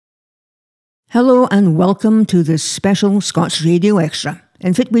Hello and welcome to this special Scots Radio Extra.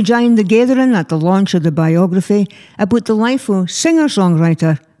 In fact, we joined the gathering at the launch of the biography about the life of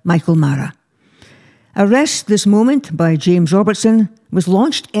singer-songwriter Michael Mara. Arrest This Moment by James Robertson was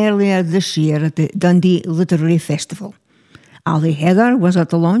launched earlier this year at the Dundee Literary Festival. Ali Heather was at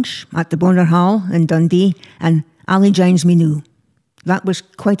the launch at the Bonner Hall in Dundee, and Ali joins me now. That was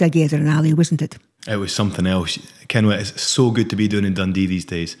quite a gathering, Ali, wasn't it? It was something else. Kenway, it's so good to be doing in Dundee these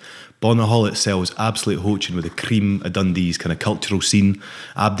days. Bonner Hall itself is absolute hoaching with the cream of Dundee's kind of cultural scene.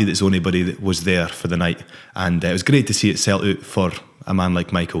 Abdi, that's the only body that was there for the night. And it was great to see it sell out for a man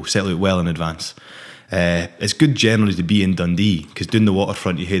like Michael, sell out well in advance. It's good generally to be in Dundee, because down the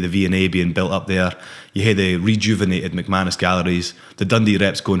waterfront you hear the V&A being built up there, you hear the rejuvenated McManus galleries, the Dundee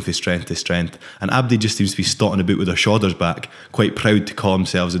reps going from strength to strength, and Abdi just seems to be stotting about with their shoulders back, quite proud to call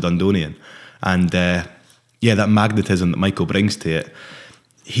themselves a Dundonian. And that magnetism that Michael brings to it,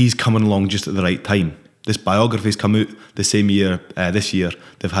 he's coming along just at the right time. This biography's come out the same year, this year.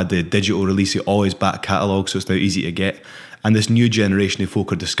 They've had the digital release of all his back catalogue, so it's now easy to get. And this new generation of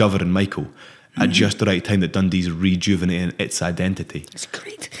folk are discovering Michael at just the right time that Dundee's rejuvenating its identity. That's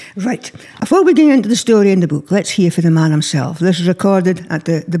great. Right. Before we get into the story in the book, let's hear from the man himself. This was recorded at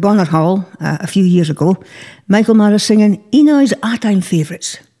the Bonner Hall a few years ago. Michael Mara singing Eno's all-time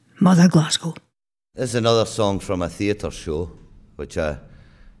favourites, Mother Glasgow. This is another song from a theatre show, which I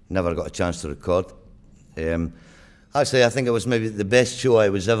never got a chance to record. Actually, I think it was maybe the best show I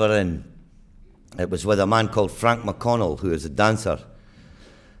was ever in. It was with a man called Frank McConnell, who is a dancer.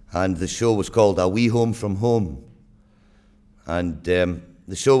 And the show was called A Wee Home from Home. And the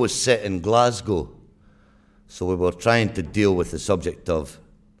show was set in Glasgow. So we were trying to deal with the subject of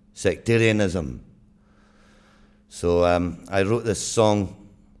sectarianism. So I wrote this song,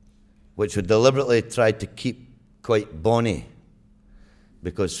 which we deliberately tried to keep quite bonny,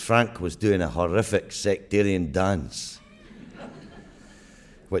 because Frank was doing a horrific sectarian dance,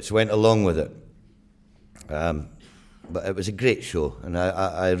 which went along with it. But it was a great show, and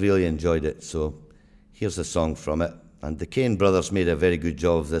I really enjoyed it. So here's a song from it. And the Kane brothers made a very good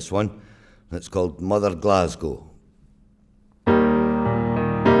job of this one. And it's called Mother Glasgow.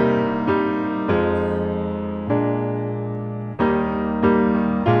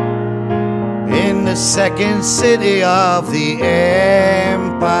 In the second city of the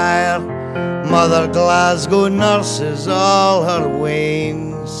empire, Mother Glasgow nurses all her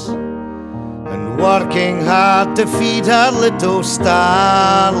wains, and working hard to feed her little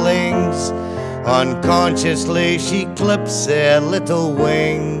starlings, unconsciously she clips their little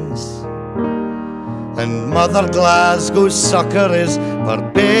wings. And Mother Glasgow's succour is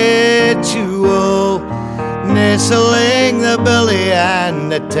perpetual, nestling the Billy and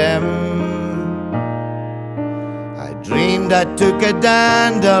the Tim. I dreamed I took a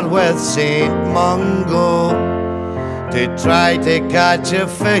dander with St. Mungo to try to catch a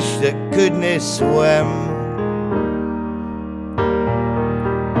fish that couldn't swim.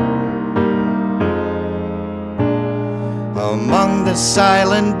 Among the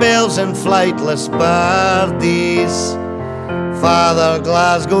silent bells and flightless birdies, Father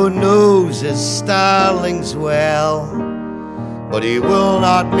Glasgow knows his starlings well, but he will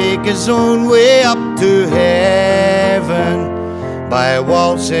not make his own way up to heaven by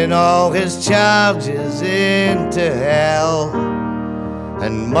waltzing all his charges into hell.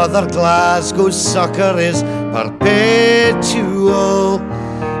 And Mother Glasgow's succour is perpetual,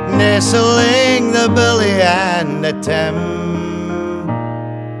 nestling the Billy and the Tim.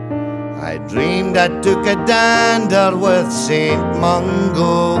 I dreamed I took a dander with St.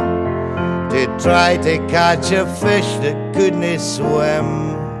 Mungo to try to catch a fish that couldn't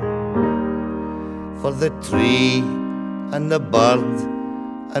swim. For the tree and the bird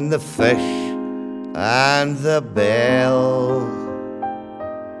and the fish and the bell,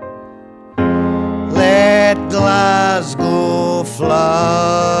 let Glasgow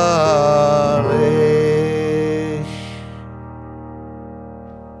flourish.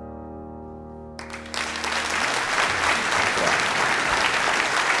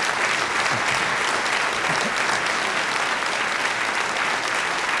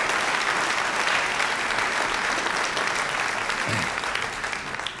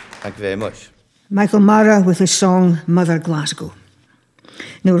 Thank you very much. Michael Mara with his song Mother Glasgow.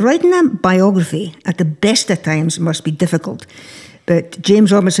 Now, writing a biography at the best of times must be difficult, but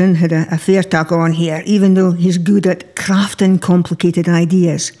James Robertson had a fair tack on here, even though he's good at crafting complicated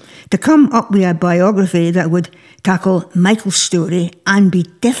ideas. To come up with a biography that would tackle Michael's story and be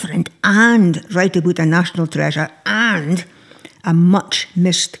different and write about a national treasure and a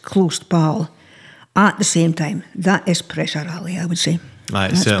much-missed close pal at the same time, that is pressure, Ali, I would say.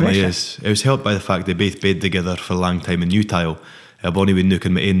 It certainly is. It was helped by the fact they both bed together for a long time in Newtile, Bonnie with Nook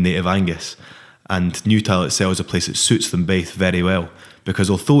and my own native Angus. And Newtile itself is a place that suits them both very well, because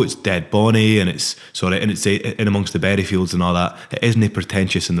although it's dead Bonnie and it's in amongst the berry fields and all that, it isn't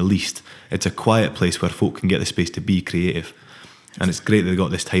pretentious in the least. It's a quiet place where folk can get the space to be creative, and it's great that they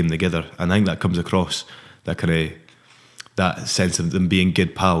got this time together. And I think that comes across, that sense of them being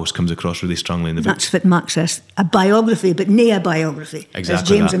good pals comes across really strongly in the book. That's what Mark says, a biography, but nae a biography, exactly as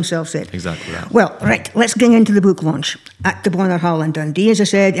James that. himself said. Exactly that. Well, right, let's get into the book launch at the Bonner Hall in Dundee, as I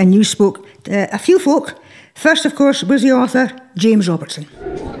said, and you spoke to a few folk. First, of course, was the author, James Robertson.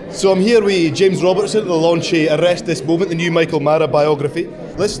 So I'm here with James Robertson to launch Arrest This Moment, the new Michael Mara biography.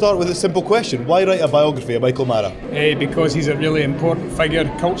 Let's start with a simple question. Why write a biography of Michael Mara? Because he's a really important figure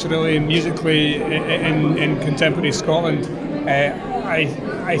culturally and musically in contemporary Scotland.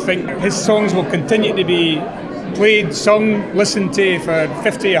 I think his songs will continue to be played, sung, listened to for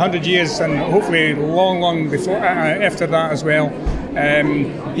 50, 100 years, and hopefully long before after that as well.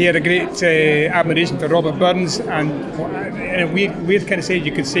 He had a great admiration for Robert Burns, and in a weird kind of say,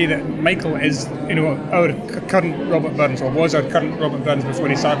 you could say that Michael is, our current Robert Burns, or was our current Robert Burns before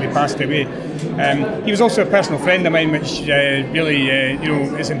he sadly passed away. He was also a personal friend of mine, which really,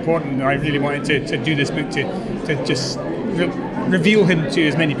 is important. I really wanted to do this book to just reveal him to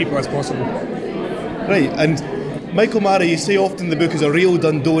as many people as possible. Right, and Michael Mara, you say often the book is a real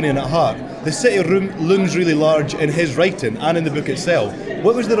Dundonian at heart. The city looms really large in his writing and in the book itself.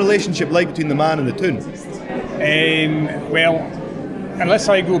 What was the relationship like between the man and the tune? Well, unless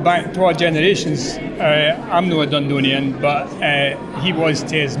I go back 2 generations, I'm no a Dundonian, but he was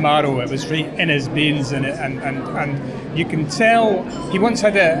to his marrow. It was right in his veins, and you can tell. He once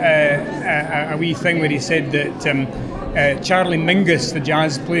had a wee thing where he said that Charlie Mingus, the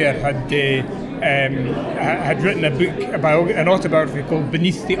jazz player, had written a book about an autobiography called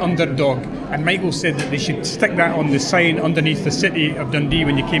Beneath the Underdog, and Michael said that they should stick that on the sign underneath the city of Dundee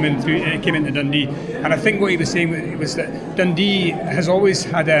when you came into Dundee. And I think what he was saying was that Dundee has always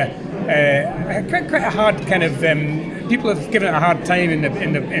had quite a hard kind of people have given it a hard time in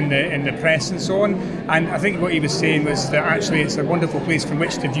the press and so on. And I think what he was saying was that actually it's a wonderful place from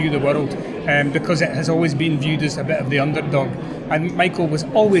which to view the world, because it has always been viewed as a bit of the underdog. And Michael was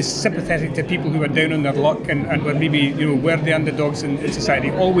always sympathetic to people who were down on their luck and were maybe were the underdogs in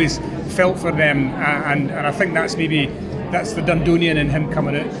society. Always felt for them, and I think that's the Dundonian in him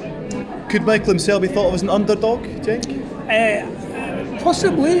coming out. Could Michael himself be thought of as an underdog, Jake?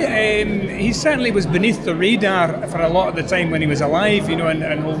 Possibly. He certainly was beneath the radar for a lot of the time when he was alive,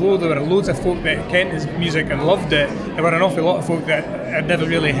 and although there were loads of folk that kent his music and loved it, there were an awful lot of folk that had never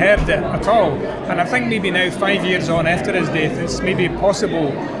really heard it at all. And I think maybe now, 5 years on after his death, it's maybe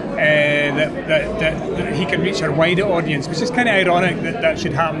possible that he can reach a wider audience, which is kind of ironic that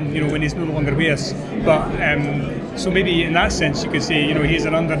should happen, when he's no longer with us. But so maybe in that sense, you could say, he's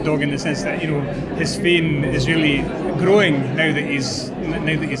an underdog in the sense that his fame is really growing now that he's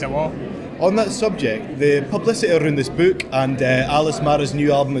alive. On that subject, the publicity around this book and Alice Mara's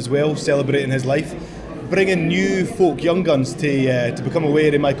new album as well, celebrating his life, bringing new folk, young guns to become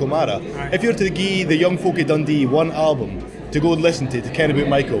aware of Michael Mara. Right. If you were to give the young folk of Dundee one album to go and listen to ken about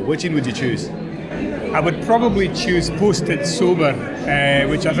Michael, which one would you choose? I would probably choose Posted Sober,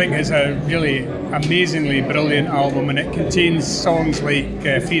 which I think is a really amazingly brilliant album, and it contains songs like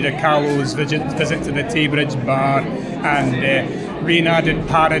Frida Kahlo's Visit to the Taybridge Bar and Reynard in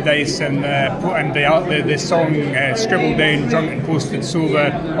Paradise and the song Scribbled Down, Drunk and Posted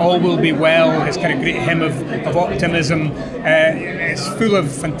Sober, All Will Be Well, his kind of great hymn of optimism. It's full of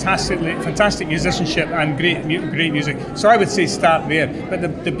fantastic musicianship and great music. So I would say start there.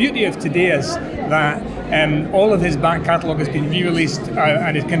 But the beauty of today is that all of his back catalogue has been re-released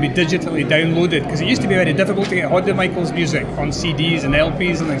and it can be digitally downloaded, because it used to be very difficult to get hold of Michael's music on CDs and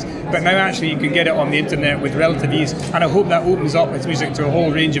LPs and things, but now actually you can get it on the internet with relative ease, and I hope that opens up his music to a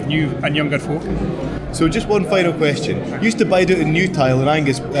whole range of new and younger folk. So just one final question. You used to bide out in Newtile in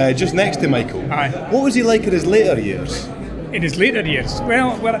Angus, just next to Michael. Aye. What was he like in his later years? In his later years?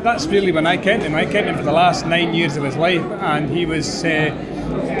 Well, that's really when I kent him. I kent him for the last 9 years of his life, and he was a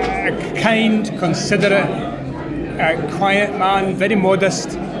kind, considerate, quiet man, very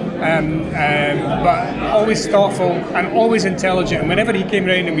modest, but always thoughtful and always intelligent. And whenever he came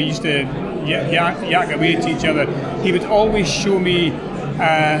round and we used to yak away to each other, he would always show me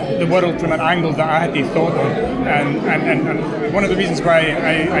the world from an angle that I hadn't thought of. And one of the reasons why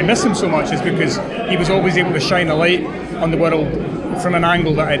I miss him so much is because he was always able to shine a light on the world from an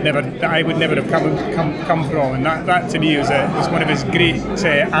angle that I would never have come from, and that to me is one of his great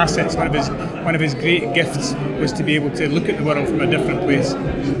assets. One of his great gifts was to be able to look at the world from a different place.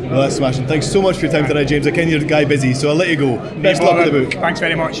 Well, that's smashing. Thanks so much for your time tonight, James. I ken you're a guy busy, so I'll let you go. Best luck with the book. Thanks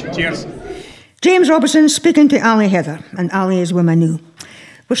very much. Cheers. James Robertson speaking to Ali Heather, and Ali is with me now.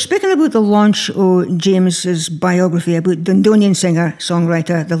 We're speaking about the launch of James's biography about Dundonian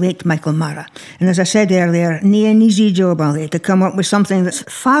singer-songwriter, the late Michael Mara. And as I said earlier, nae an easy job, Ali, to come up with something that's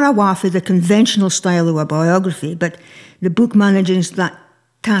far away from the conventional style of a biography, but the book manages that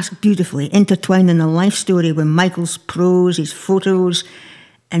task beautifully, intertwining a life story with Michael's prose, his photos,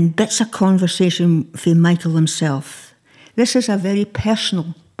 and bits of conversation for Michael himself. This is a very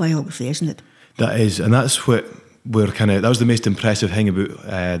personal biography, isn't it? That is, and that's what that was the most impressive thing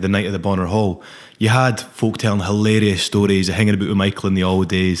about the night of the Bonner Hall. You had folk telling hilarious stories, hanging about with Michael in the old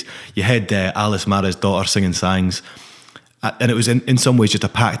days. You had Alice Mara's daughter singing songs. And it was in some ways just a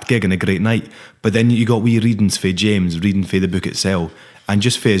packed gig and a great night. But then you got wee readings for James, reading for the book itself. And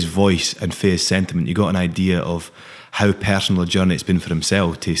just for his voice and for his sentiment, you got an idea of how personal a journey it's been for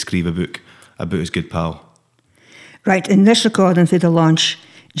himself to scribe a book about his good pal. Right, in this recording for the launch,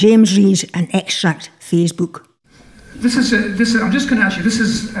 James reads an extract for his book. This is I'm just going to ask you, this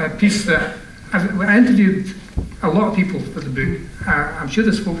is a piece that I interviewed a lot of people for the book. I'm sure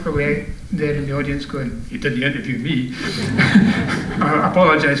there's folk probably out there in the audience going, you didn't interview me. I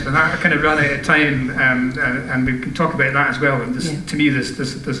apologise for that. I kind of ran out of time, and we can talk about that as well. And to me,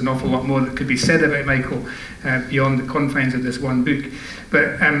 there's an awful lot more that could be said about Michael beyond the confines of this one book.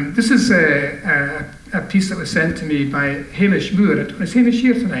 But this is a piece that was sent to me by Hamish Moore. Is Hamish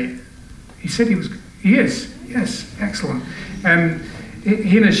here tonight? He said he was. He is. Yes, excellent.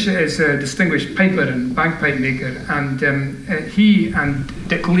 Hamish is a distinguished piper and bagpipe maker, and he and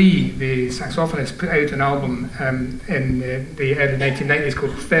Dick Lee, the saxophonist, put out an album in the early 1990s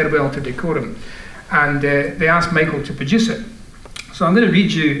called Farewell to Decorum, and they asked Michael to produce it. So I'm going to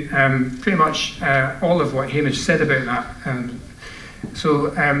read you pretty much all of what Hamish said about that.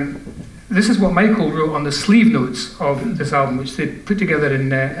 This is what Michael wrote on the sleeve notes of this album, which they put together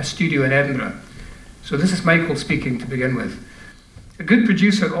in a studio in Edinburgh. So this is Michael speaking to begin with. A good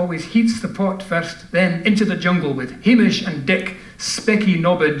producer always heats the pot first, then into the jungle with Hamish and Dick, Specky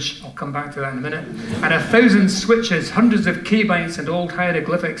Nobbage, I'll come back to that in a minute, and 1,000 switches, hundreds of K-bites and old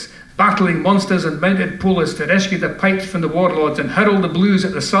hieroglyphics, battling monsters and mounted polis to rescue the pipes from the warlords and hurl the blues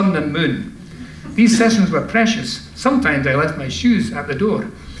at the sun and moon. These sessions were precious. Sometimes I left my shoes at the door.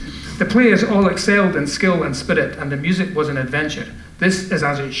 The players all excelled in skill and spirit, and the music was an adventure. This is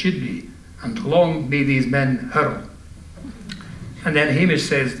as it should be, and long may these men hurl. And then Hamish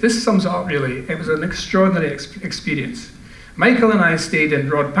says, this sums it up really. It was an extraordinary experience. Michael and I stayed in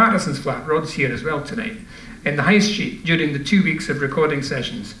Rod Patterson's flat, Rod's here as well tonight, in the High Street during the 2 weeks of recording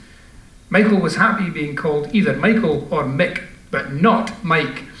sessions. Michael was happy being called either Michael or Mick, but not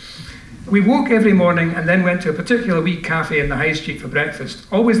Mike. We woke every morning and then went to a particular wee cafe in the High Street for breakfast.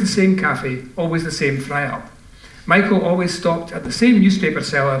 Always the same cafe, always the same fry-up. Michael always stopped at the same newspaper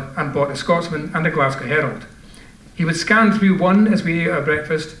seller and bought a Scotsman and a Glasgow Herald. He would scan through one as we ate our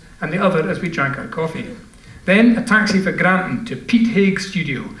breakfast and the other as we drank our coffee. Then a taxi for Granton to Pete Haig's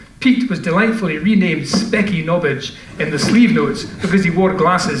studio. Pete was delightfully renamed Specky Nobbage in the sleeve notes because he wore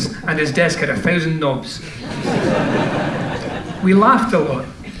glasses and his desk had 1,000 knobs. We laughed a lot.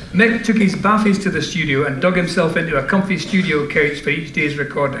 Mick took his baffies to the studio and dug himself into a comfy studio couch for each day's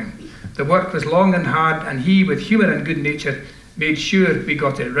recording. The work was long and hard, and he, with humour and good nature, made sure we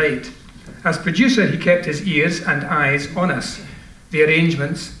got it right. As producer, he kept his ears and eyes on us, the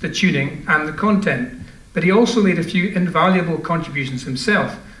arrangements, the tuning, and the content. But he also made a few invaluable contributions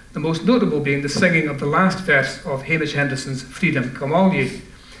himself, the most notable being the singing of the last verse of Hamish Henderson's Freedom Come All Ye.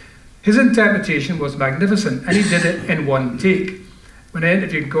 His interpretation was magnificent, and he did it in one take. When I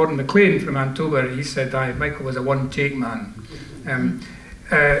interviewed Gordon McLean from Antober, he said, Michael was a one-take man.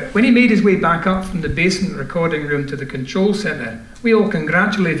 When he made his way back up from the basement recording room to the control centre, we all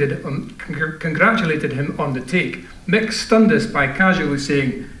congratulated him on the take. Mick stunned us by casually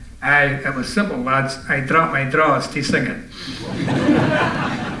saying, it was simple, lads. I dropped my drawers to sing it.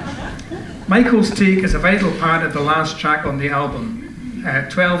 Michael's take is a vital part of the last track on the album,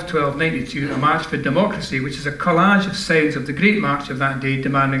 12-12-92, A March for Democracy, which is a collage of sounds of the great march of that day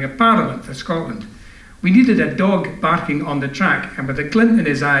demanding a parliament for Scotland. We needed a dog barking on the track, and with a glint in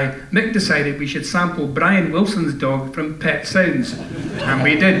his eye, Mick decided we should sample Brian Wilson's dog from Pet Sounds. And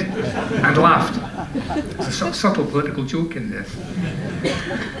we did, and laughed. There's a sort of subtle political joke in there.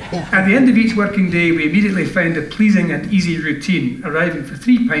 At the end of each working day, we immediately found a pleasing and easy routine, arriving for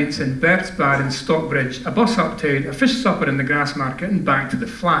 3 pints in Bert's Bar in Stockbridge, a bus uptown, a fish supper in the Grassmarket, and back to the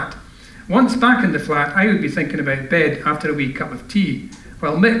flat. Once back in the flat, I would be thinking about bed after a wee cup of tea.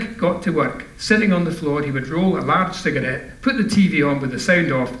 While Mick got to work, sitting on the floor, he would roll a large cigarette, put the TV on with the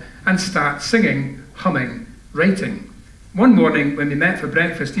sound off, and start singing, humming, writing. One morning, when we met for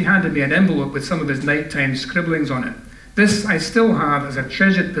breakfast, he handed me an envelope with some of his nighttime scribblings on it. This I still have as a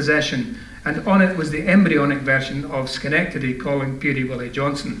treasured possession, and on it was the embryonic version of Schenectady calling Peary Willie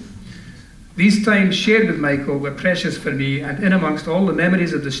Johnson. These times shared with Michael were precious for me, and in amongst all the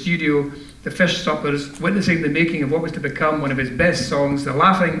memories of the studio, the fish suppers, witnessing the making of what was to become one of his best songs, the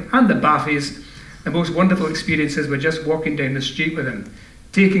laughing and the baffies, the most wonderful experiences were just walking down the street with him,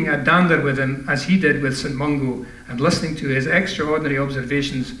 taking a dander with him as he did with St Mungo, and listening to his extraordinary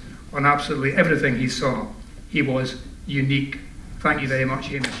observations on absolutely everything he saw. He was unique. Thank you very much,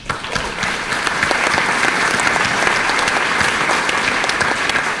 Hamish.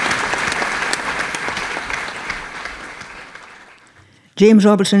 James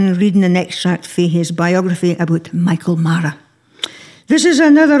Robertson reading an extract from his biography about Michael Mara. This is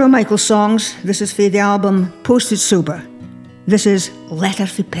another of Michael's songs. This is for the album Posted Sober. This is Letter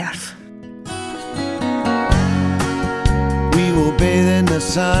for Perth. We will bathe in the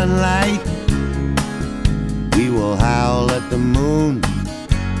sunlight. We will howl at the moon.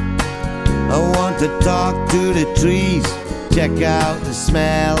 I want to talk to the trees, check out the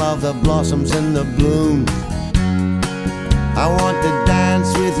smell of the blossoms in the bloom. I want to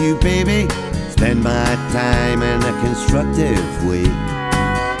dance with you, baby, spend my time in a constructive way.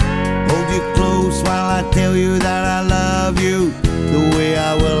 Hold you close while I tell you that I love you, the way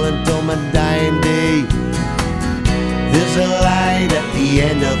I will until my dying day. There's a light at the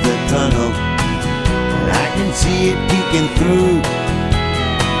end of the tunnel, and I can see it peeking through.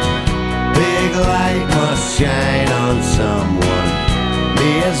 Big light must shine on someone,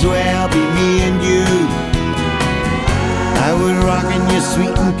 may as well be me and you. I would rock in your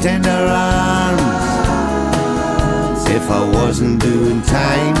sweet and tender arms if I wasn't doing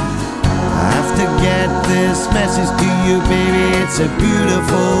time. I have to get this message to you, baby. It's a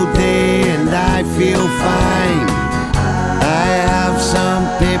beautiful day and I feel fine. I have some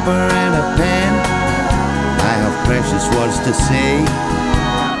paper and a pen. I have precious words to say.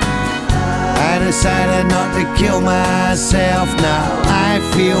 I decided not to kill myself now. I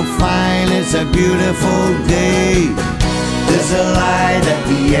feel fine, it's a beautiful day. There's a light at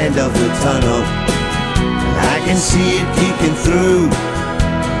the end of the tunnel, I can see it peeking through.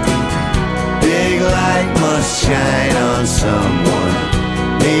 Big light must shine on someone,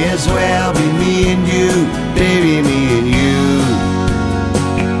 may as well be me and you, baby, me and you.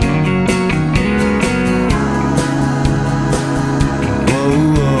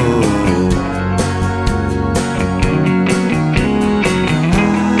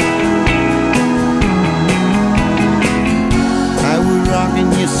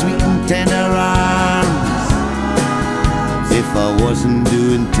 Tender arms if I wasn't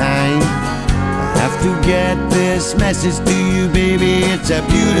doing time. I have to get this message to you, baby. It's a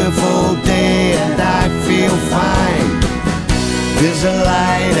beautiful day and I feel fine. There's a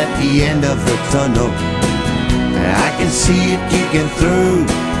light at the end of the tunnel, I can see it peeking through.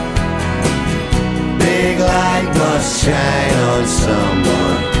 Big light must shine on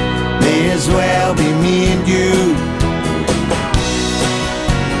someone, may as well be me and you.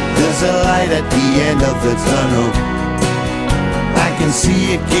 There's a light at the end of the tunnel, I can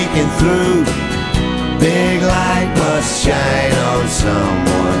see it peeking through. Big light must shine on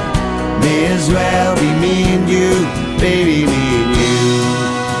someone, may as well be me and you, baby, me and you.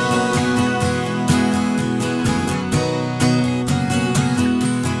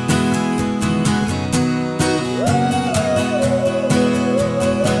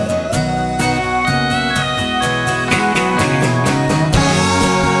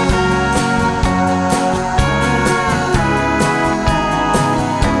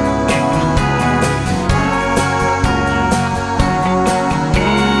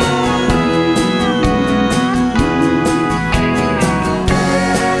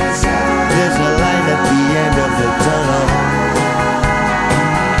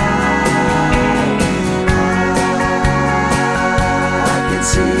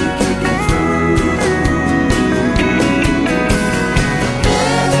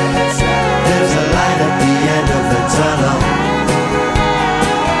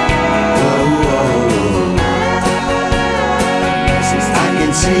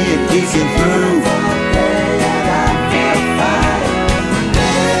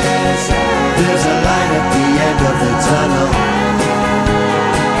 There's a light tunnel.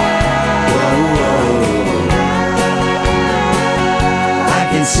 Whoa. I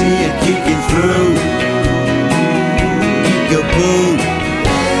can see it kicking through. Peek-a-boo.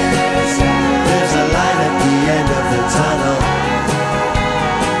 There's a light at the end of the tunnel.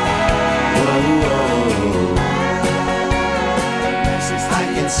 Whoa. I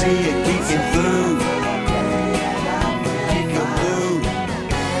can see it kicking through. Peek-a-boo.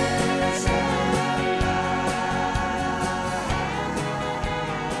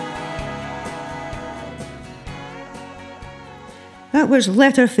 That was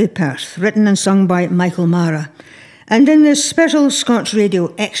Letter fae Perth, written and sung by Michael Mara. And in this special Scots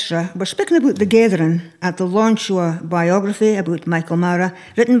Radio Extra, we're speaking about the gathering at the launch of a biography about Michael Mara,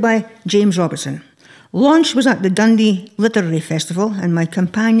 written by James Robertson. Launch was at the Dundee Literary Festival, and my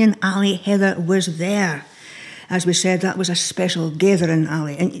companion, Ali Heather, was there. As we said, that was a special gathering,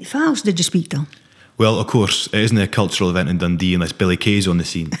 Ali. And who else did you speak to? Well, of course, it isn't a cultural event in Dundee unless Billy Kay's on the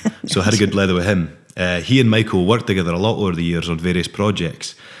scene. So I had a good blether with him. He and Michael worked together a lot over the years on various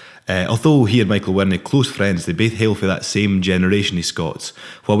projects. Although he and Michael weren't close friends, they both hail from that same generation of Scots,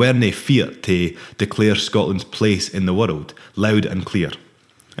 who weren't feared to declare Scotland's place in the world, loud and clear.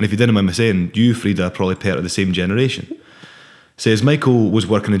 And if you didn't mind me saying, you, Frida, are probably part of the same generation. Says Michael was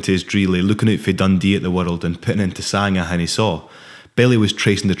working into his dreely, looking out for Dundee at the world and putting into sang a he saw. Billy was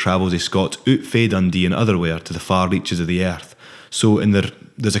tracing the travels of Scots out fae Dundee and otherwhere to the far reaches of the earth. So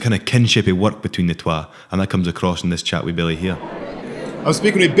there's a kind of kinship of work between the twa, and that comes across in this chat with Billy here. I'm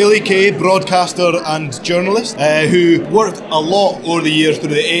speaking with Billy Kay, broadcaster and journalist, who worked a lot over the years through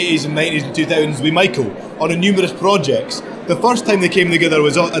the 80s and 90s and 2000s with Michael on numerous projects. The first time they came together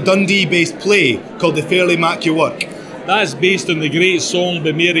was a Dundee-based play called The Fairly Mak You Work. That's based on the great song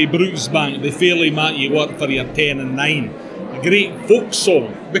by Mary Brooksbank, The Fairly Mak You Work for Your 10 and 9. A great folk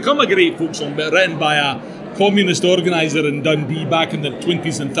song, become a great folk song, but written by a communist organiser in Dundee back in the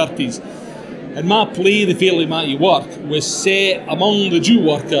 20s and 30s. And my play, The Fairly Mak You Work, was set among the jute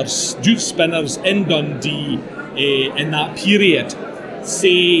workers, jute spinners in Dundee in that period.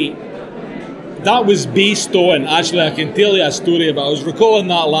 Say, that was based on, actually I can tell you a story about, I was recalling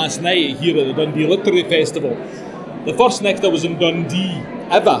that last night here at the Dundee Literary Festival. The first night I was in Dundee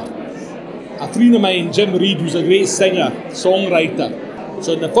ever, a friend of mine, Jim Reid, who's a great singer, songwriter.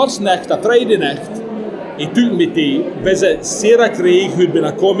 So in the first night, a Friday night, he took me to visit Sarah Craig, who'd been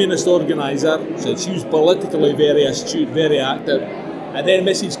a communist organiser, so she was politically very astute, very active, and then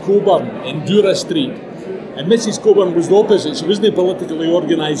Mrs. Coburn in Dura Street. And Mrs. Coburn was the opposite, she wasn't politically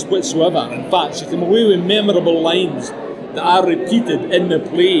organised whatsoever. In fact, she came away with memorable lines that I repeated in the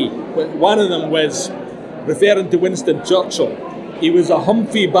play. One of them was referring to Winston Churchill. He was a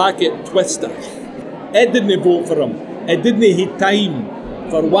Humphrey Bagot twister. It didn't vote for him. It didn't have time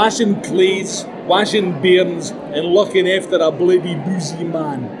for washing clays, washing bairns and looking after a bloody boozy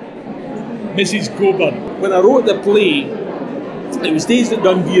man. Mrs. Coburn. When I wrote the play, it was staged at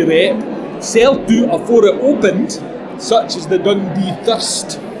Dundee Rep, sold to afore it opened, such as the Dundee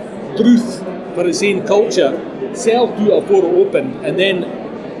Thirst, Truth for its own culture, sold to afore it opened, and then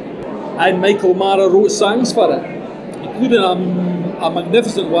Michael Mara wrote songs for it, including a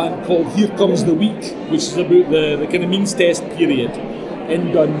magnificent one called Here Comes the Week, which is about the kind of means test period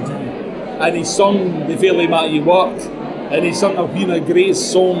in Dundee. And he sung The Fairly Mak You Work, and he sung a few of great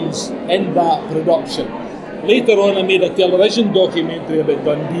songs in that production. Later on I made a television documentary about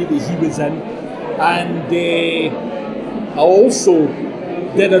Dundee that he was in, and I also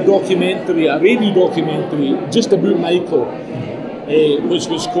did a documentary, a radio documentary, just about Michael, which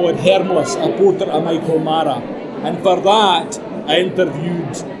was called Hermless, a portrait of Michael Mara. And for that I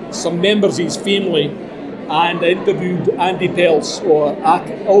interviewed some members of his family, and I interviewed Andy Peltz, or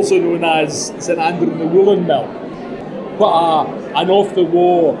also known as St Andrew in the Woolen Mill. What an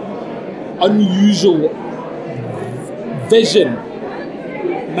off-the-wall, unusual vision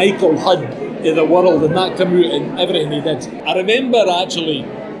Michael had in the world, and that came out in everything he did. I remember actually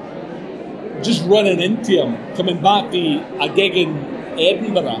just running into him, coming back to a gig in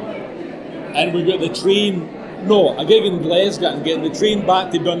Edinburgh, and we got the train, a gig in Glasgow, and getting the train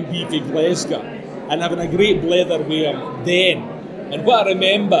back to Dundee to Glasgow, and having a great blether with him then. And what I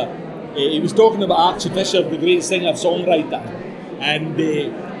remember, he was talking about Archie Fisher, the great singer-songwriter, and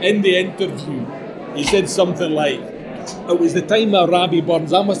in the interview he said something like, it was the time of Robbie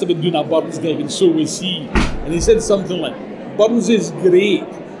Burns, I must have been doing a Burns gig and so was he, and he said something like, Burns is great,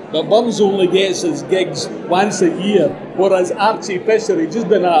 but Burns only gets his gigs once a year, whereas Archie Fisher, he just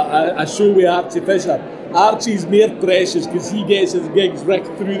done a show with Archie Fisher. Archie's more precious because he gets his gigs right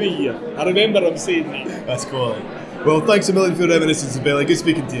through the year. I remember him saying that. That's quality. Well, thanks a million for your reminiscences, Billy. Good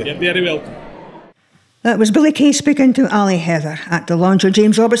speaking to you. You're very welcome. That was Billy Kay speaking to Ali Heather at the launch of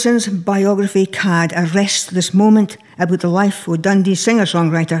James Robertson's biography Cad Arrest This Moment about the life of Dundee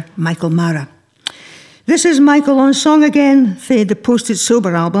singer-songwriter Michael Mara. This is Michael on song again for the Posted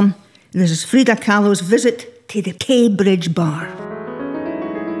Sober album. This is Frida Kahlo's visit to the Tay Bridge Bar.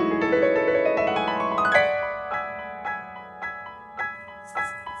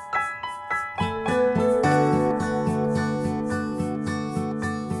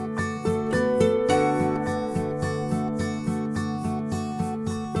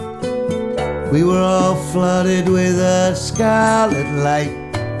 We were all flooded with a scarlet light.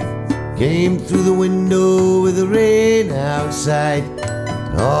 Came through the window with the rain outside.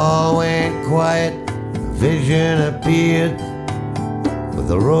 All went quiet, a vision appeared,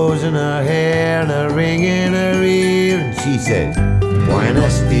 with a rose in her hair and a ring in her ear. And she said,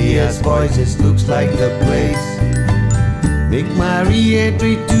 Buenos dias, boys, this looks like the place. Make my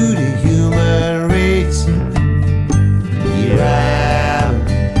re-entry to the human race.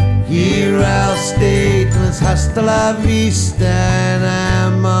 Here I'll stay till it's hasta la vista, and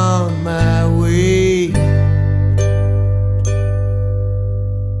I'm on my way.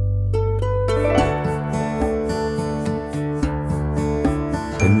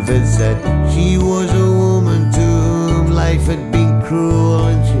 And Vince said she was a woman to whom life had been cruel,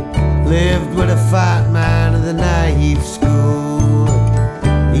 and she lived with a fat man in the naive school.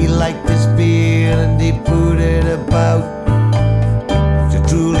 He liked his beer and he put it about.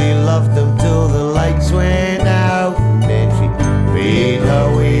 Truly loved them till the lights went out, and then she made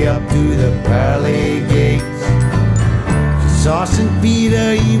her way up to the pearly gates. She saw St.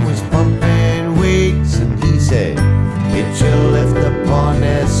 Peter, he was pumping weights, and he said, it shall lift upon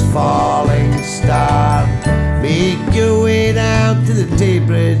this falling star. Make your way down to the Tay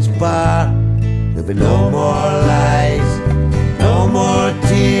Bridge Bar. There'll be no more lies, no more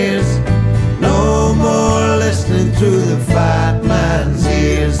tears, no more listening through the fat man's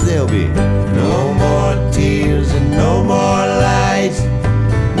ears. There'll be no more tears and no more lies,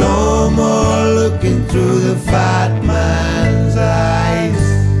 no more looking through the fat man's eyes.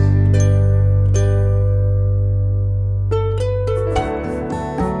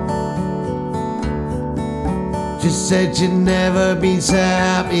 She said she'd never been so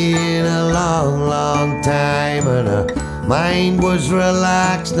happy in a long, long time, and her mind was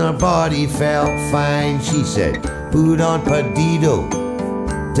relaxed and her body felt fine. She said, put on Perdido,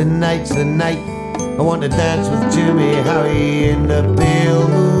 tonight's the night. I want to dance with Jimmy Howie in the pale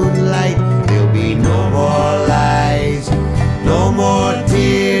moonlight. There'll be no more lies, no more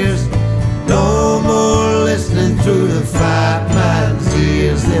tears, no more listening through the fat man's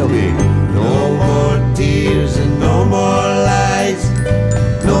ears. There'll be no more tears and no more lies,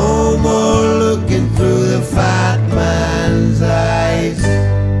 no more looking through the fat man's eyes.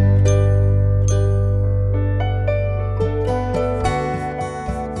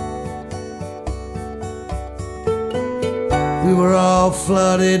 We were all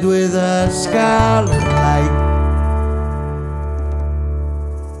flooded with a scarlet light.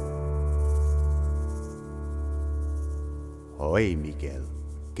 Oye, Miguel,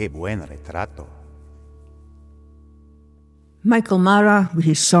 qué buen retrato. Michael Mara with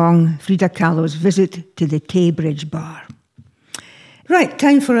his song Frida Kahlo's Visit to the Tay Bridge Bar. Right,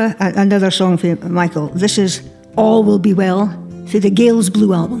 time for another song for Michael. This is All Will Be Well for the Gales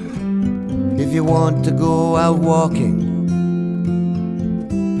Blue album. If you want to go out walking,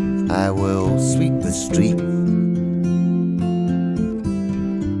 I will sweep the street.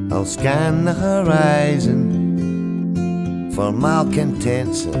 I'll scan the horizon for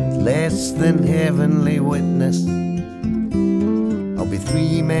malcontents and less than heavenly witness. I'll be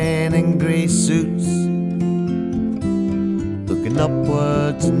three men in grey suits, looking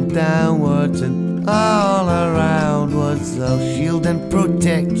upwards and downwards and all aroundwards. I'll shield and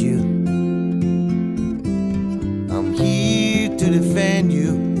protect you. I'm here to defend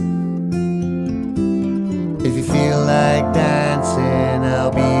you. If you feel like dancing, I'll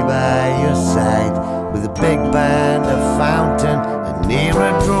be by your side, with a big band, a fountain, a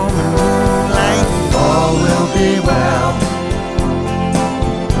aerodrome and moonlight. All will be well.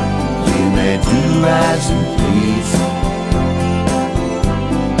 You may do as you please.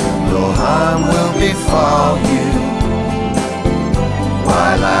 No harm will befall you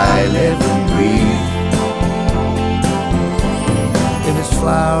while I live and breathe. If it's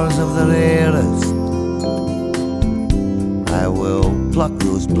flowers of the rarest, I will pluck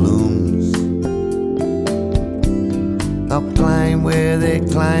those blooms. I'll climb where they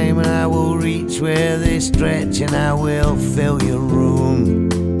climb, and I will reach where they stretch, and I will fill your room.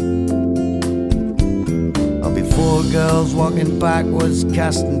 I'll be 4 girls walking backwards,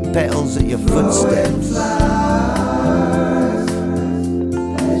 casting petals at your footsteps. The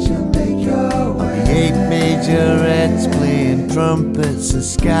 8 majorettes playing trumpets and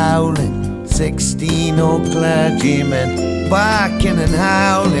scowling, 16 old clergymen barking and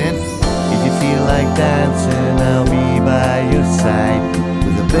howling. If you feel like dancing, I'll be by your side,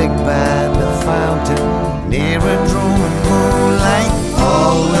 with a big band, a fountain, near a drum and moonlight.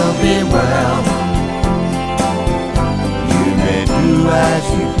 All will be well. You may do as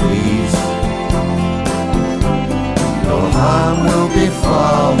you please. No harm will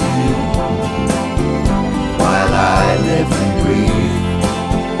befall you, while I live and breathe.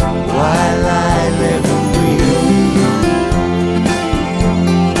 While I live and breathe.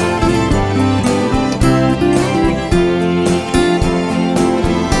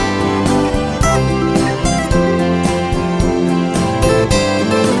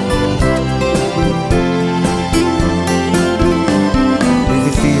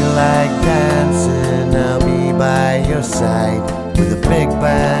 Like dancing, I'll be by your side, with a big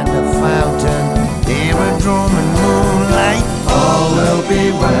band, a fountain, near a drum and moonlight. All will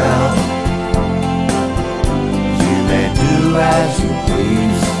be well. You may do as you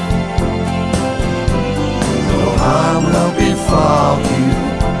please. No harm will befall you,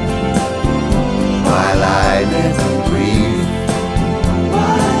 while I live and breathe.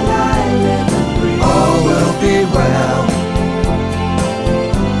 While I live and breathe. All will be well.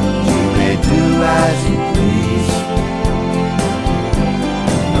 Do as you please.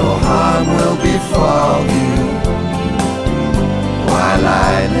 No harm will befall you, while I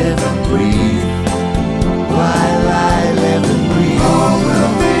live and breathe. While I live and breathe. All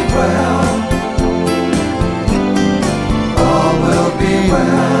will be well. All will be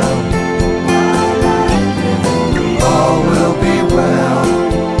well. All will be well.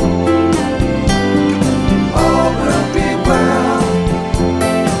 All will be well.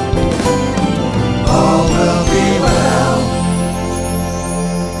 All will be well.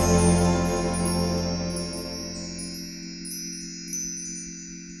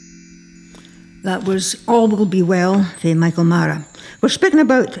 That was All Will Be Well for Michael Mara. We're speaking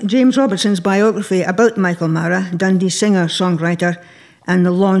about James Robertson's biography about Michael Mara, Dundee singer-songwriter, and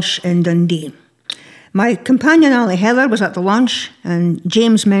the launch in Dundee. My companion Ali Heller was at the launch, and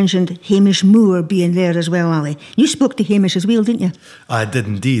James mentioned Hamish Moore being there as well, Ali. You spoke to Hamish as well, didn't you? I did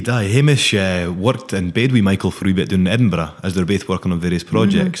indeed, aye. Hamish worked in bed with Michael for a wee bit down in Edinburgh, as they're both working on various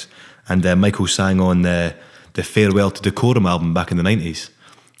projects. Mm-hmm. And Michael sang on the Farewell to Decorum album back in the 90s.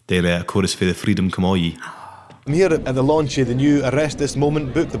 They're a chorus for the Freedom Come All Ye. I'm here at the launch of the new Arrest This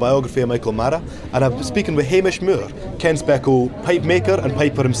Moment book, the biography of Michael Mara, and I'm speaking with Hamish Moore, Ken Speckle pipe maker and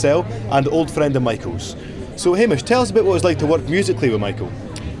piper himself, and old friend of Michael's. So Hamish, tell us a bit what it was like to work musically with Michael.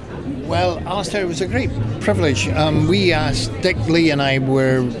 Well, Alistair, it was a great privilege. Dick Lee and I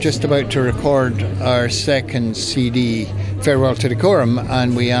were just about to record our second CD, Farewell to Decorum,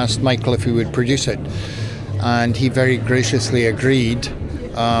 and we asked Michael if he would produce it. And he very graciously agreed.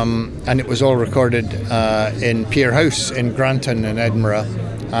 And it was all recorded in Pier House in Granton in Edinburgh.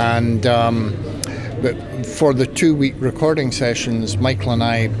 And but for the 2-week recording sessions, Michael and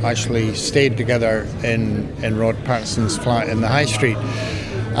I actually stayed together in Rod Patterson's flat in the High Street.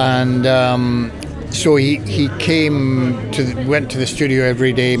 And so he went to the studio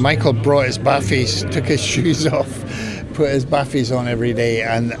every day. Michael brought his baffies, took his shoes off, put his baffies on every day,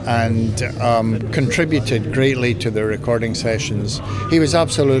 and contributed greatly to the recording sessions. He was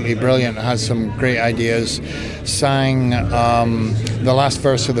absolutely brilliant, had some great ideas, sang the last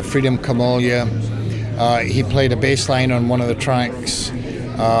verse of the Freedom Come All Ye. He played a bass line on one of the tracks.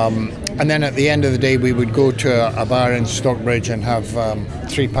 And then at the end of the day, we would go to a bar in Stockbridge and have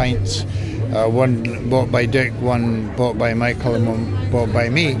 3 pints. One bought by Dick, one bought by Michael, and one bought by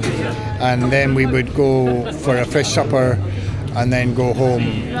me. And then we would go for a fish supper and then go home.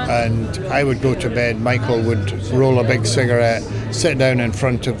 And I would go to bed. Michael would roll a big cigarette, sit down in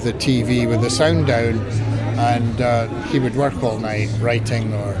front of the TV with the sound down, and he would work all night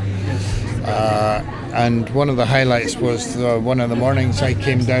writing. And one of the highlights was one of the mornings I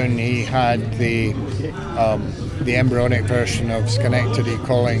came down, he had the embryonic version of Schenectady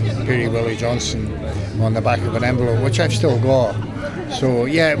calling Peary Willie Johnson on the back of an envelope, which I've still got. So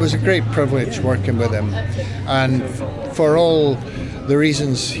yeah, it was a great privilege working with him, and for all the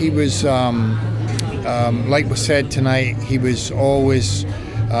reasons he was, like was said tonight, he was always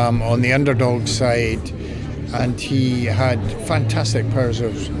on the underdog side, and he had fantastic powers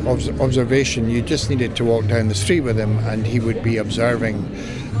of observation. You just needed to walk down the street with him and he would be observing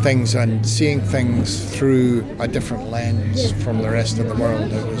things and seeing things through a different lens from the rest of the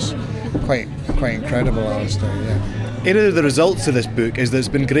world. It was quite incredible, Alistair, yeah. One of the results of this book is there's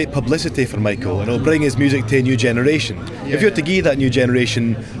been great publicity for Michael, and it'll bring his music to a new generation. Yeah. If you were to give that new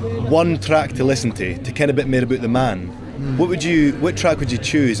generation one track to listen to kind of bit more about the man, what track would you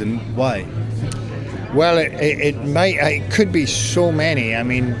choose and why? Well, it could be so many. I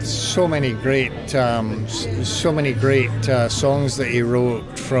mean, so many great songs that he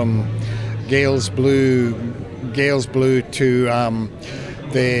wrote, from Gales Blue to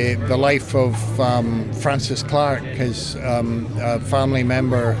the life of Francis Clark, his a family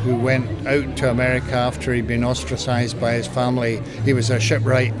member who went out to America after he'd been ostracised by his family. He was a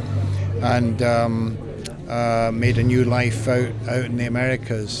shipwright and made a new life out in the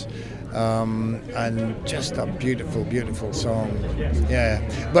Americas. And just a beautiful, beautiful song. Yeah.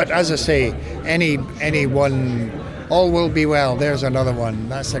 But as I say, any one, All Will Be Well, there's another one.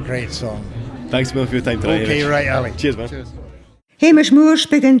 That's a great song. Thanks, Bill, for your time tonight. Okay, right, Ali. Cheers, man. Cheers. Hamish Moore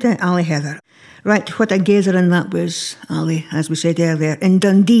speaking to Ali Heather. Right, what a gathering that was, Ali, as we said earlier, in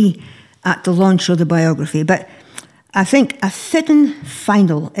Dundee at the launch of the biography. But I think a fitting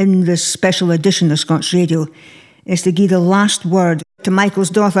final in this special edition of Scots Radio is to give the last word to Michael's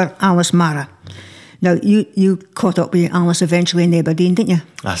daughter, Alice Mara. Now, you caught up with Alice eventually in Aberdeen, didn't you?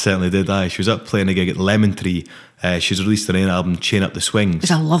 I certainly did, aye. She was up playing a gig at Lemon Tree. She's released her own album, Chain Up the Swings.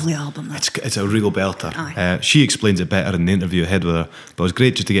 It's a lovely album, though. It's a real belter. She explains it better in the interview ahead with her, but it was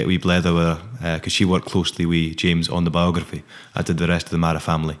great just to get a wee blether with her, because she worked closely with James on the biography, as did the rest of the Mara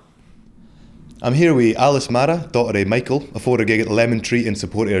family. I'm here with Alice Mara, daughter of Michael, afore a gig at Lemon Tree in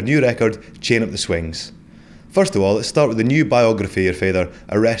support of her new record, Chain Up the Swings. First of all, let's start with the new biography of your father,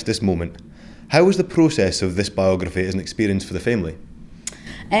 Arrest This Moment. How was the process of this biography as an experience for the family?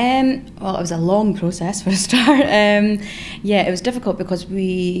 Well, it was a long process for a start. It was difficult because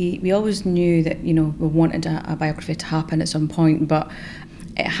we always knew that, we wanted a biography to happen at some point, but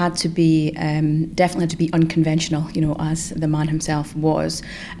it had to be, definitely had to be unconventional, as the man himself was.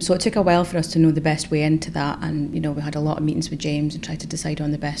 So it took a while for us to know the best way into that, and, we had a lot of meetings with James and tried to decide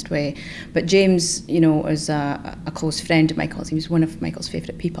on the best way. But James, was a close friend of Michael's. He was one of Michael's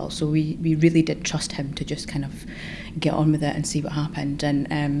favourite people, so we really did trust him to just kind of get on with it and see what happened.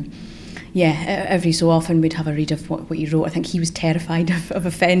 And every so often we'd have a read of what he wrote. I think he was terrified of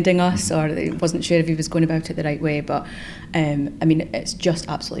offending us, or wasn't sure if he was going about it the right way, but it's just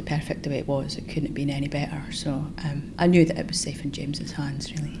absolutely perfect the way it was. It couldn't have been any better, so I knew that it was safe in James's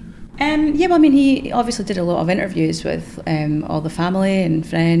hands, really. He obviously did a lot of interviews with all the family and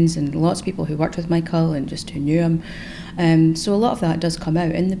friends and lots of people who worked with Michael and just who knew him, so a lot of that does come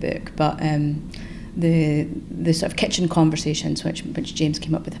out in the book, but the sort of kitchen conversations which James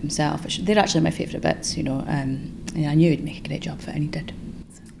came up with himself, they're actually my favourite bits, and I knew he'd make a great job of it, and he did.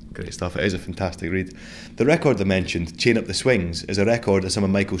 Great stuff. It is a fantastic read. The record I mentioned, Chain Up the Swings, is a record of some of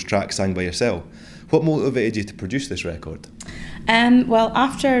Michael's tracks sang by yourself. What motivated you to produce this record? Well,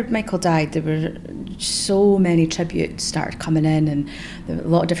 after Michael died, there were so many tributes started coming in, and there were a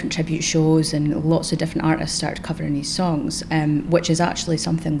lot of different tribute shows, and lots of different artists started covering these songs, which is actually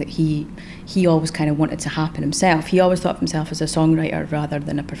something that he always kind of wanted to happen himself. He always thought of himself as a songwriter rather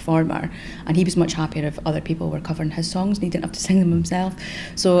than a performer, and he was much happier if other people were covering his songs and he didn't have to sing them himself.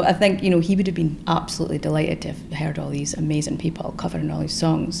 So I think, he would have been absolutely delighted to have heard all these amazing people covering all these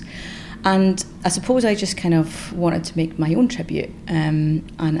songs. And I suppose I just kind of wanted to make my own tribute,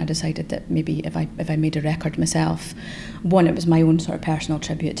 and I decided that maybe if I made a record myself, one, it was my own sort of personal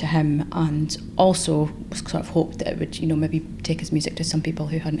tribute to him, and also sort of hoped that it would, maybe take his music to some people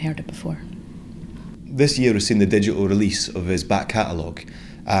who hadn't heard it before. This year has seen the digital release of his back catalogue,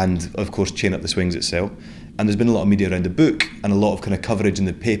 and of course Chain Up the Swings itself. And there's been a lot of media around the book and a lot of kind of coverage in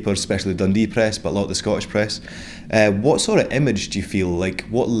the paper, especially the Dundee press, but a lot of the Scottish press. What sort of image do you feel like,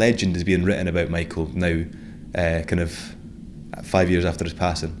 what legend is being written about Michael now, kind of 5 years after his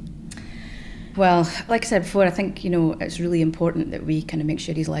passing? Well, like I said before, I think, it's really important that we kind of make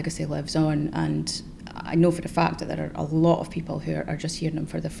sure his legacy lives on, and I know for the fact that there are a lot of people who are just hearing him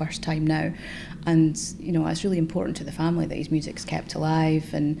for the first time now, and it's really important to the family that his music's kept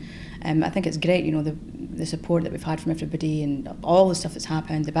alive, and I think it's great, the support that we've had from everybody and all the stuff that's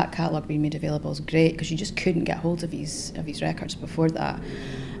happened. The back catalogue being made available is great because you just couldn't get hold of his records before that,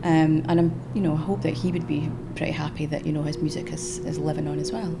 and I hope that he would be pretty happy that, you know, his music is living on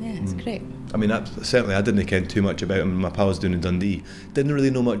as well. Yeah, it's great. I mean, certainly I didn't ken too much about him. My pal was doing in Dundee. Didn't really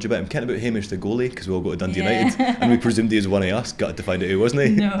know much about him. Kent about Hamish the goalie, because we all go to Dundee United, and we presumed he was one of us. Got to find out who, wasn't he?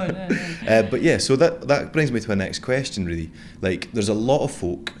 No. But yeah, so that brings me to my next question, really. Like, there's a lot of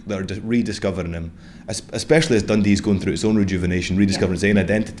folk that are rediscovering him, especially as Dundee's going through its own rejuvenation, rediscovering its own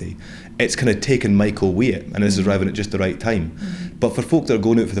identity. It's kind of taken Michael Waite, and this is arriving at just the right time. But for folk that are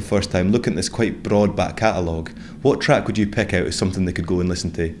going out for the first time, looking at this quite broad back catalogue, what track would you pick out as something they could go and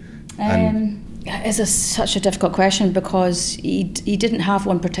listen to? It's such a difficult question, because he didn't have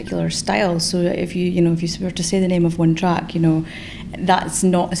one particular style. So if you were to say the name of one track, you know, that's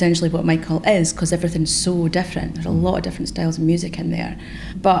not essentially what Michael is, because everything's so different. There's a lot of different styles of music in there.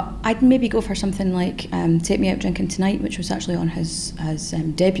 But I'd maybe go for something like Take Me Out Drinking Tonight, which was actually on his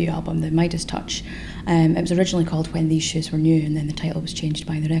debut album, The Midas Touch. It was originally called When These Shoes Were New, and then the title was changed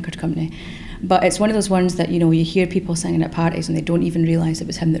by the record company. But it's one of those ones that, you know, you hear people singing at parties and they don't even realise it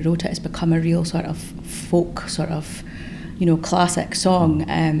was him that wrote it. It's become a real sort of folk sort of, you know, classic song,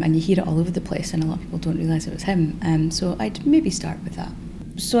 and you hear it all over the place, and a lot of people don't realise it was him. So I'd maybe start with that.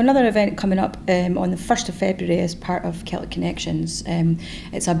 So another event coming up on the 1st of February as part of Celtic Connections.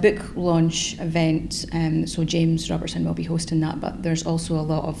 It's a book launch event, so James Robertson will be hosting that, but there's also a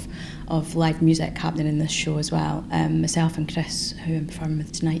lot of live music happening in this show as well. Myself and Chris, who I'm performing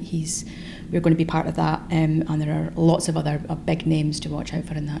with tonight, we're going to be part of that, and there are lots of other big names to watch out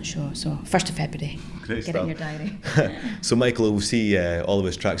for in that show. So 1st of February, Great get stuff. it in your diary. So Michael will see all of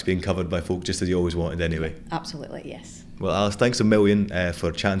his tracks being covered by folk, just as he always wanted anyway. Absolutely, yes. Well, Alice, thanks a million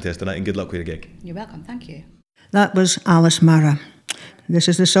for chatting to us tonight, and good luck with your gig. You're welcome, thank you. That was Alice Mara. This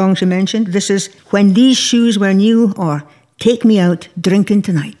is the song she mentioned. This is When These Shoes Were New, or Take Me Out Drinking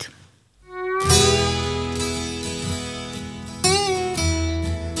Tonight.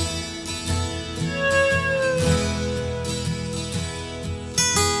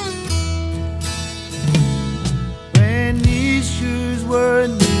 When these shoes were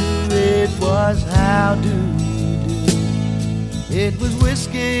new, it was how do you do. It was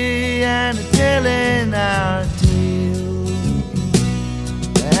whiskey and a telling our tale.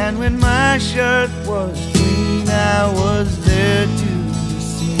 And when my shirt was clean, I was there to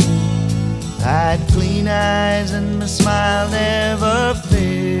see. I had clean eyes and my smile never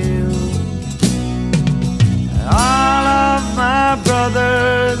failed. And all of my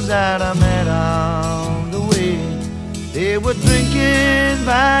brothers that I met on the way, they were drinking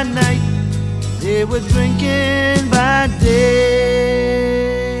by night, they were drinking by day.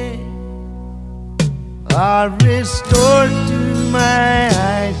 I restored to my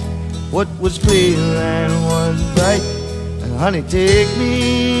eyes what was clear and was bright. And honey, take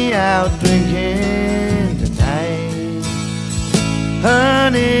me out drinking tonight.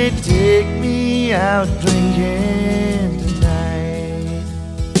 Honey, take me out drinking tonight.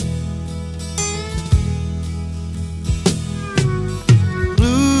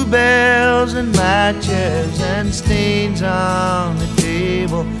 Bluebells in my chairs and stains on the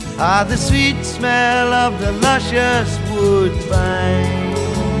table are the sweet smell of the luscious woodbine.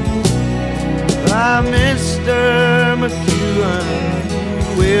 Ah, Mr. McEwen,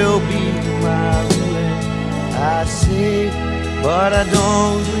 you will be my ruin, I say, but I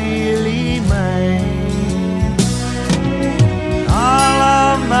don't really mind. All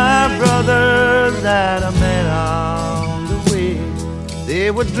of my brothers that I met on the way, they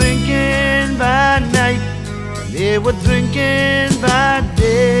were drinking by night, they were drinking by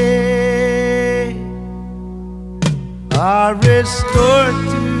day. I restored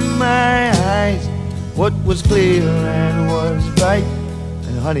to my eyes what was clear and was bright.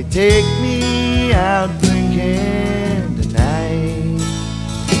 And honey, take me out drinking tonight.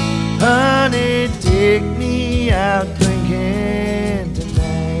 Honey, take me out drinking tonight.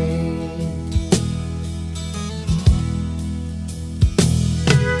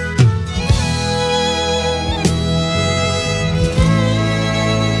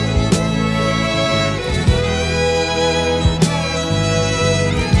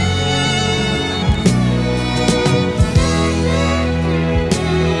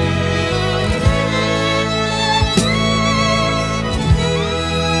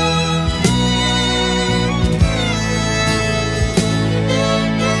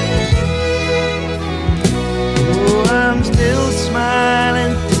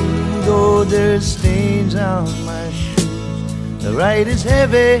 Smiling through, though there's stains on my shoes. The right is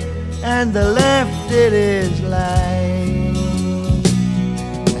heavy and the left it is light.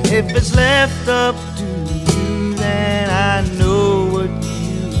 And if it's left up to you, then I know what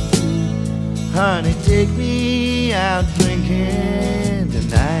you do. Honey, take me out drinking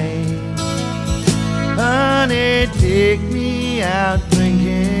tonight. Honey, take me out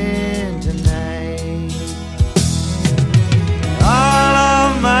drinking tonight. All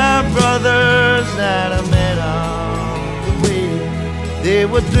of my brothers that I met on the way, they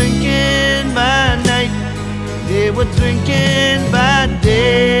were drinking by night, they were drinking by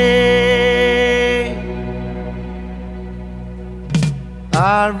day.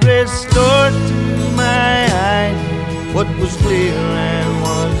 I restored to my eyes what was clear and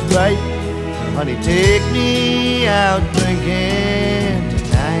was right. Honey, take me out drinking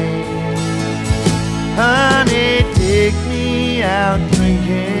tonight. Honey, take me out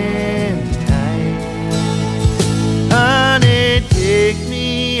drinking tonight. Honey, take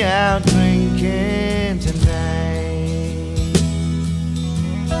me out drinking tonight.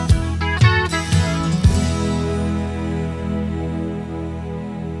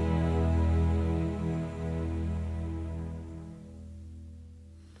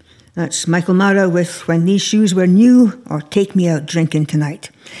 That's Michael Mara with When These Shoes Were New, or Take Me Out Drinking Tonight.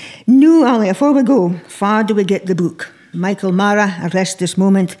 New, Ali, before we go, far do we get the book? Michael Mara, Arrest This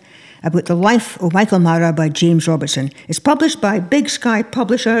Moment, about the life of Michael Mara by James Robertson. It's published by Big Sky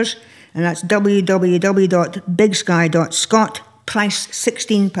Publishers, and that's www.bigsky.scot. Price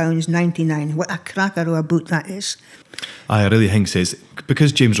 £16.99. What a cracker of a book that is. I really think so.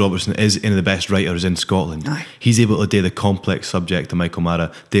 Because James Robertson is one of the best writers in Scotland, he's able to do the complex subject of Michael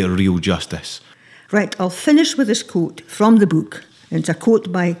Mara, do it real justice. Right, I'll finish with this quote from the book. It's a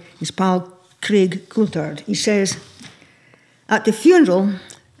quote by his pal Craig Coulthard. He says, "At the funeral,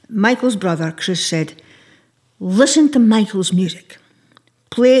 Michael's brother, Chris, said, 'Listen to Michael's music.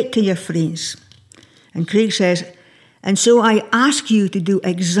 Play it to your friends.' And Craig says, 'And so I ask you to do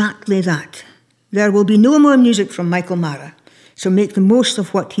exactly that. There will be no more music from Michael Mara, so make the most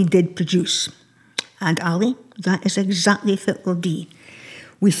of what he did produce.'" And Ali, that is exactly what it will be.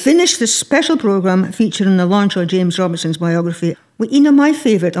 We finished this special programme featuring the launch of James Robertson's biography with one of my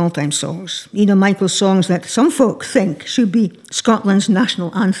favourite all-time songs, one of Michael's songs that some folk think should be Scotland's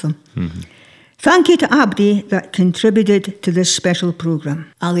national anthem. Mm-hmm. Thank you to Abdi that contributed to this special programme.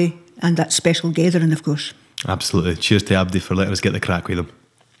 Ali, and that special gathering, of course. Absolutely. Cheers to Abdi for letting us get the crack with him.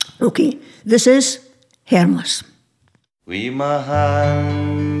 Okay, this is Hermless. With my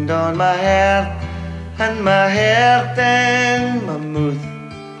hand on my heart and my heart in my mouth,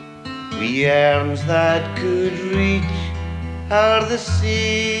 with arms that could reach o'er the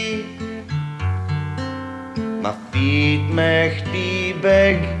sea. My feet might be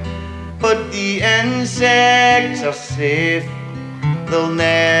big, but the insects are safe. They'll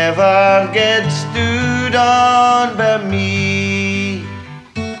never get stood on by me.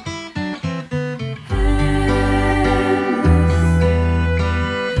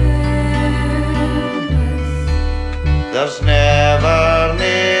 There's never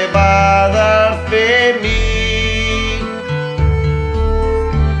nae bother for me.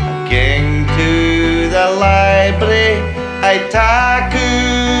 I ging to the library, I take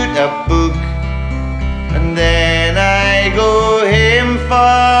out a book, and then I go home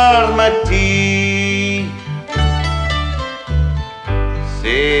for my tea.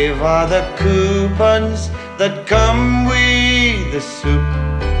 Save all the coupons that come with the soup,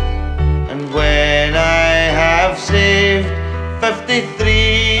 and when I have saved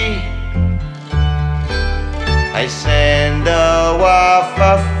 53, I send awa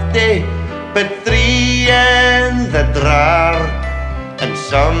 50, but 3 in the drawer, and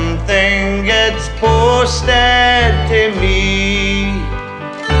something gets posted to me.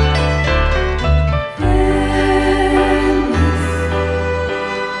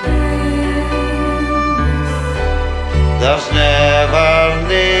 There's never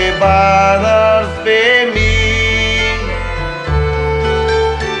nae bother for me.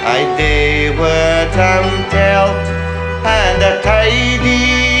 I do what I'm told, and I tidy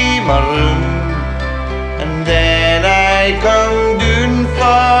my room, and then I come down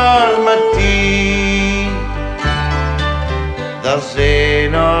for my tea. There's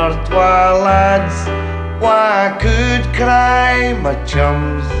one or twa lads wha could cry my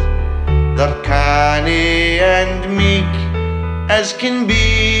chums. They're canny and meek as can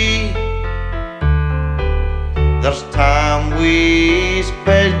be. There's Tom Wee's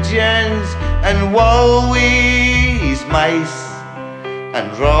pigeons and Wolwee's mice, and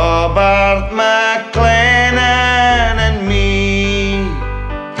Robert McLennan